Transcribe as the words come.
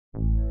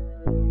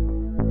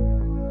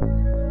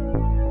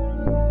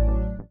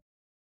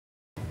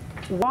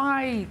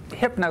Why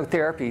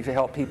hypnotherapy to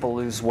help people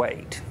lose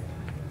weight?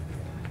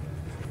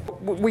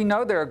 We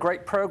know there are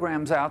great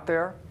programs out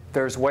there.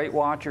 There's Weight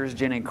Watchers,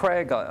 Jenny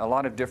Craig, a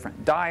lot of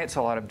different diets,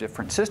 a lot of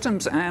different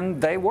systems,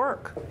 and they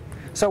work.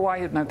 So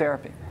why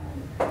hypnotherapy?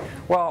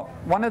 Well,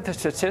 one of the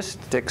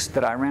statistics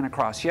that I ran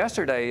across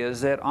yesterday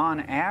is that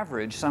on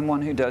average,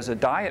 someone who does a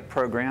diet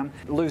program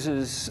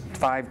loses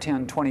 5,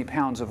 10, 20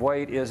 pounds of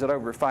weight, is that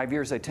over 5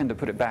 years they tend to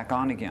put it back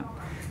on again.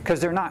 Because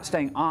they're not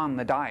staying on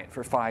the diet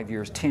for 5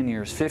 years, 10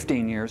 years,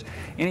 15 years.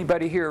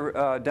 Anybody here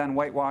done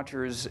Weight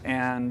Watchers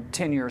and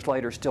 10 years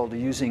later still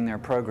using their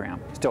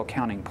program, still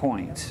counting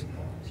points?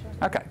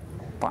 Okay,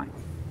 fine.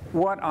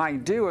 What I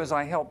do is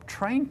I help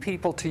train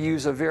people to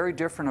use a very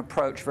different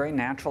approach, very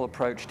natural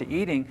approach to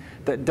eating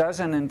that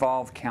doesn't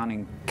involve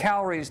counting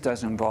calories,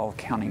 doesn't involve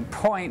counting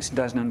points,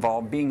 doesn't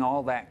involve being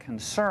all that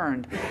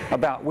concerned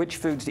about which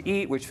foods to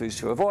eat, which foods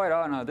to avoid.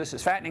 Oh no, this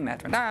is fattening,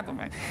 that's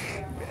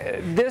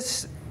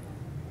this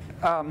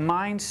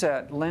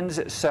mindset lends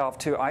itself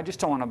to, I just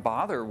don't want to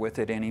bother with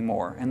it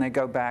anymore, and they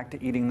go back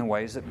to eating the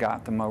ways that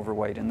got them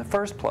overweight in the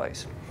first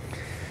place.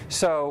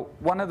 So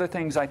one of the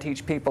things I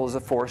teach people is the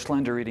 4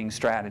 slender eating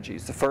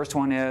strategies. The first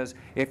one is,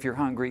 if you're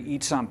hungry,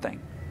 eat something.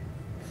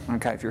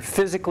 Okay, if you're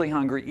physically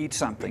hungry, eat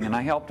something. And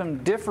I help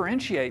them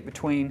differentiate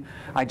between,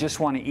 I just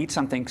want to eat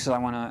something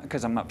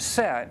because I'm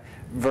upset,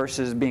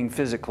 versus being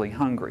physically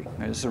hungry.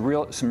 There's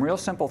some real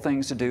simple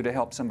things to do to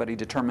help somebody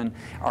determine,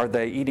 are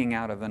they eating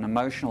out of an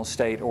emotional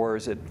state or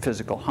is it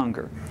physical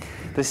hunger.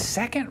 The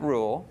second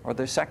rule, or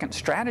the second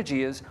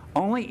strategy, is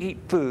only eat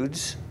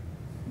foods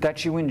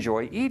that you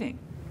enjoy eating.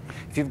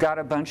 If you've got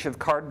a bunch of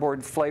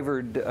cardboard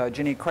flavored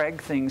Jenny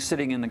Craig things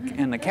sitting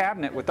in the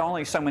cabinet with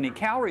only so many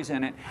calories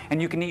in it, and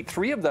you can eat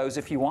 3 of those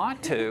if you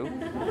want to,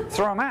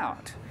 throw them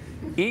out.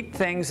 Eat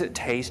things that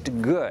taste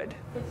good.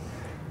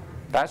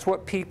 That's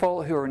what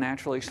people who are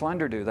naturally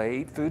slender do. They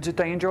eat foods that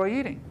they enjoy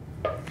eating.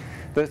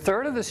 The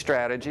third of the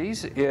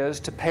strategies is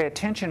to pay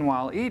attention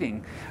while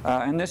eating,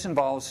 and this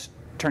involves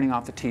turning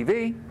off the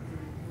TV,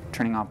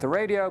 turning off the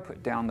radio,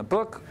 put down the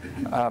book,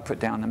 put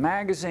down the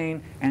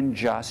magazine, and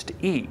just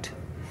eat.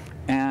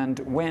 And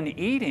when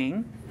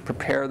eating,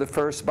 prepare the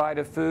first bite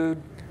of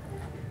food,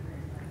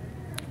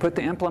 put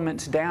the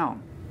implements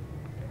down,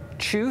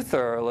 chew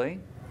thoroughly,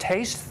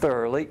 taste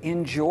thoroughly,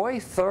 enjoy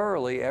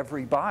thoroughly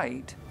every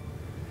bite,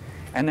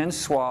 and then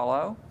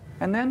swallow,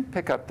 and then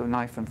pick up the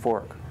knife and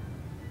fork,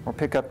 or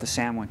pick up the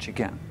sandwich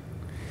again.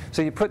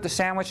 So you put the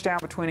sandwich down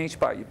between each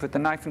bite, you put the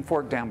knife and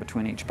fork down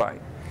between each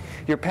bite.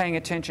 You're paying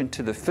attention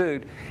to the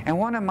food. And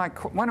one of my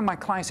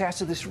clients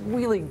asked this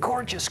really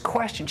gorgeous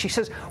question. She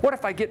says, what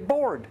if I get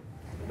bored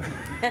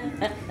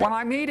when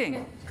I'm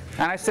eating?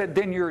 And I said,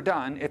 then you're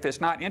done. If it's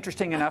not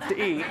interesting enough to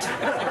eat,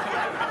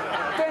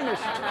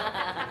 finished.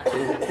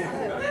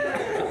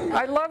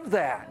 I love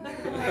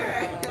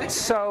that.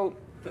 So,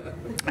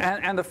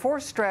 and the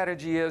fourth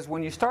strategy is,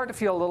 when you start to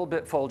feel a little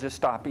bit full, just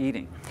stop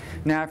eating.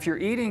 Now, if you're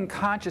eating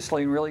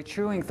consciously and really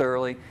chewing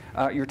thoroughly,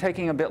 you're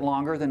taking a bit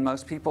longer than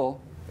most people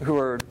who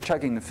are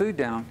chugging the food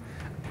down,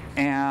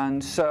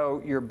 and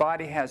so your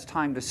body has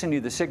time to send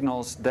you the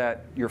signals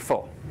that you're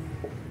full.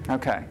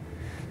 Okay,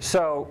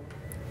 so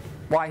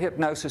why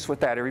hypnosis with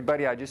that?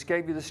 Everybody, I just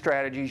gave you the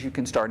strategies. You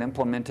can start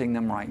implementing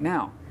them right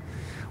now.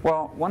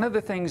 Well, one of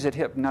the things that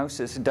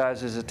hypnosis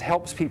does is it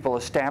helps people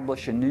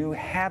establish a new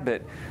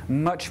habit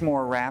much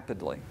more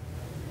rapidly.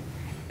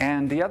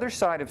 And the other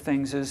side of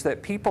things is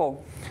that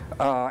people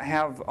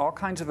have all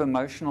kinds of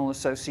emotional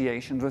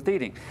associations with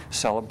eating.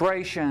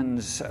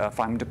 Celebrations, if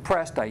I'm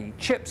depressed, I eat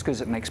chips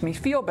because it makes me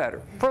feel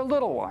better for a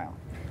little while.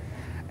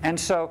 And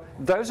so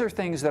those are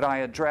things that I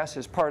address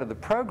as part of the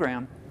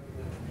program.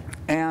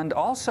 And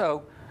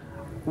also,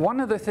 one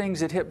of the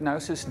things that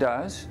hypnosis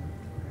does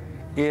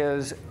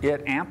is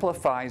it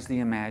amplifies the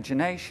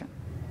imagination.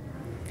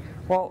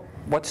 Well,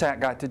 what's that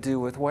got to do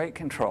with weight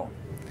control?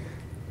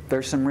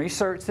 There's some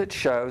research that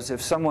shows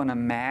if someone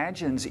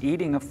imagines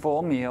eating a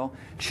full meal,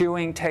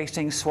 chewing,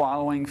 tasting,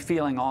 swallowing,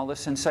 feeling all the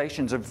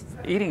sensations of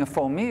eating a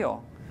full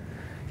meal,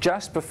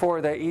 just before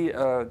they eat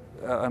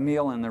a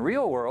meal in the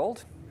real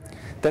world,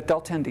 that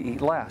they'll tend to eat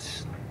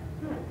less.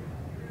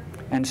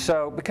 And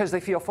so, because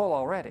they feel full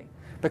already.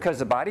 Because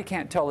the body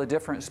can't tell the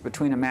difference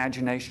between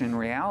imagination and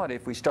reality.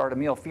 If we start a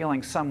meal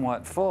feeling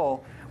somewhat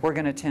full, we're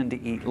going to tend to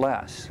eat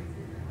less.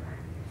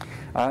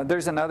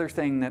 There's another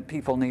thing that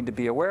people need to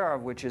be aware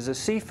of, which is a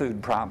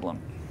seafood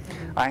problem.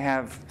 I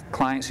have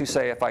clients who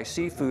say, if I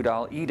see food,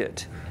 I'll eat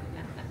it.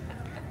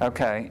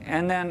 Okay,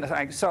 and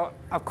then, so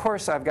of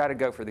course I've got to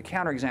go for the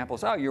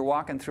counterexamples. Oh, you're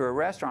walking through a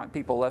restaurant,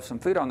 people left some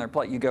food on their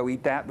plate, you go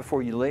eat that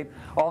before you leave?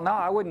 Oh no,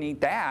 I wouldn't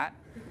eat that.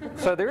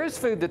 So there is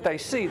food that they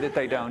see that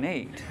they don't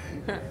eat.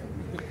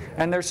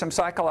 And there's some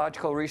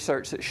psychological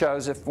research that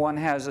shows if one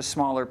has a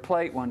smaller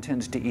plate, one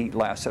tends to eat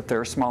less. If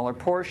there are smaller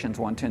portions,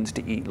 one tends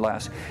to eat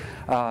less.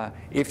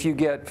 If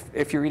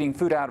you're eating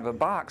food out of a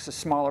box, a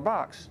smaller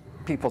box,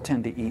 people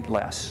tend to eat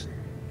less.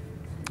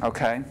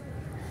 Okay?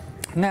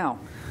 Now,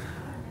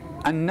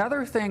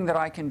 another thing that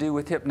I can do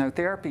with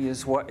hypnotherapy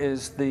is what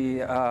is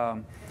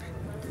the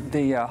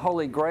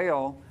holy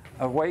grail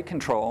of weight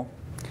control,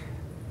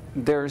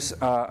 there's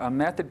a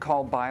method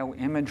called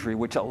bioimagery,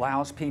 which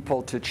allows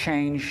people to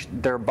change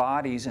their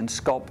bodies and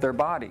sculpt their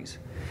bodies.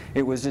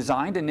 It was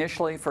designed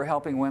initially for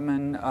helping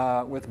women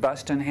with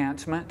bust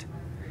enhancement,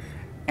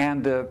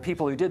 and the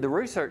people who did the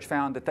research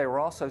found that they were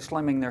also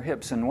slimming their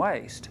hips and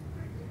waist.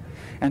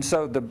 And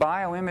so the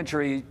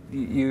bioimagery,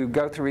 you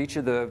go through each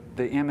of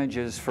the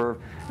images for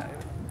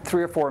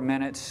 3 or 4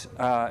 minutes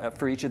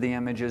for each of the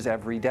images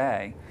every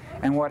day.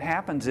 And what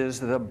happens is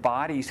the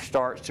body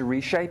starts to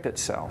reshape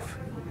itself,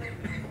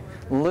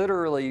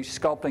 literally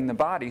sculpting the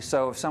body.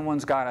 So if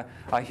someone's got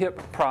a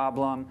hip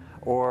problem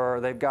or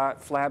they've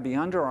got flabby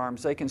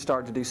underarms, they can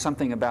start to do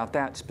something about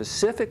that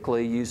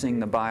specifically using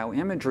the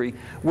bioimagery,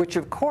 which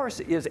of course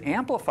is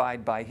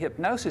amplified by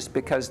hypnosis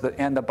because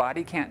the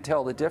body can't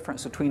tell the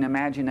difference between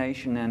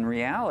imagination and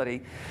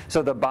reality.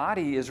 So the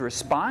body is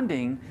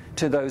responding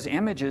to those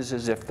images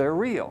as if they're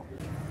real.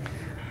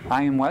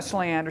 I am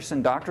Wesley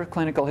Anderson, Doctor of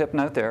Clinical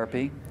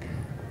Hypnotherapy.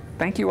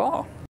 Thank you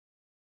all.